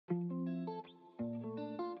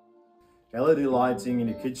LED lighting in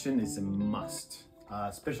your kitchen is a must,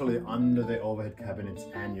 especially under the overhead cabinets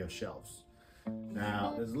and your shelves.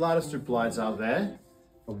 Now, there's a lot of strip lights out there,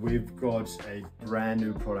 but we've got a brand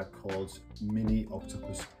new product called Mini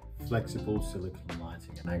Octopus Flexible Silicone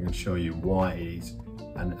Lighting, and I can show you why it is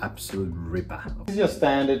an absolute ripper. This is your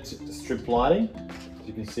standard strip lighting. As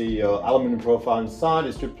you can see, your aluminum profile inside,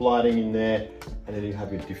 your strip lighting in there, and then you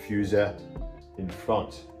have your diffuser in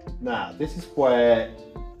front. Now, this is where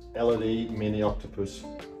LED Mini Octopus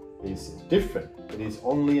is different. It is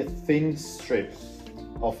only a thin strip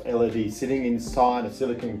of LED sitting inside a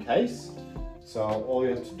silicone case. So all you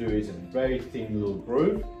have to do is a very thin little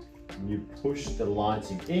groove, and you push the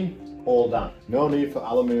lighting in, all done. No need for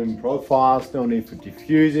aluminum profiles, no need for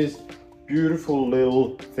diffusers. Beautiful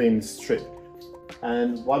little thin strip.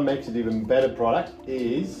 And what makes it even better product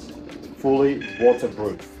is fully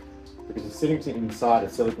waterproof. Because it's sitting inside a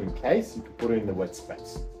silicone case, you can put it in the wet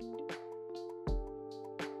space.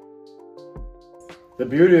 The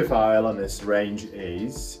beauty of our LMS range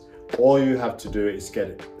is all you have to do is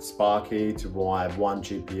get a Sparky to wire one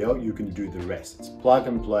GPO. You can do the rest. It's plug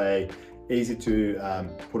and play, easy to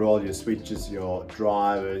put all your switches, your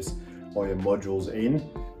drivers, or your modules in.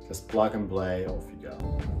 Just plug and play, off you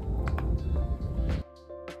go.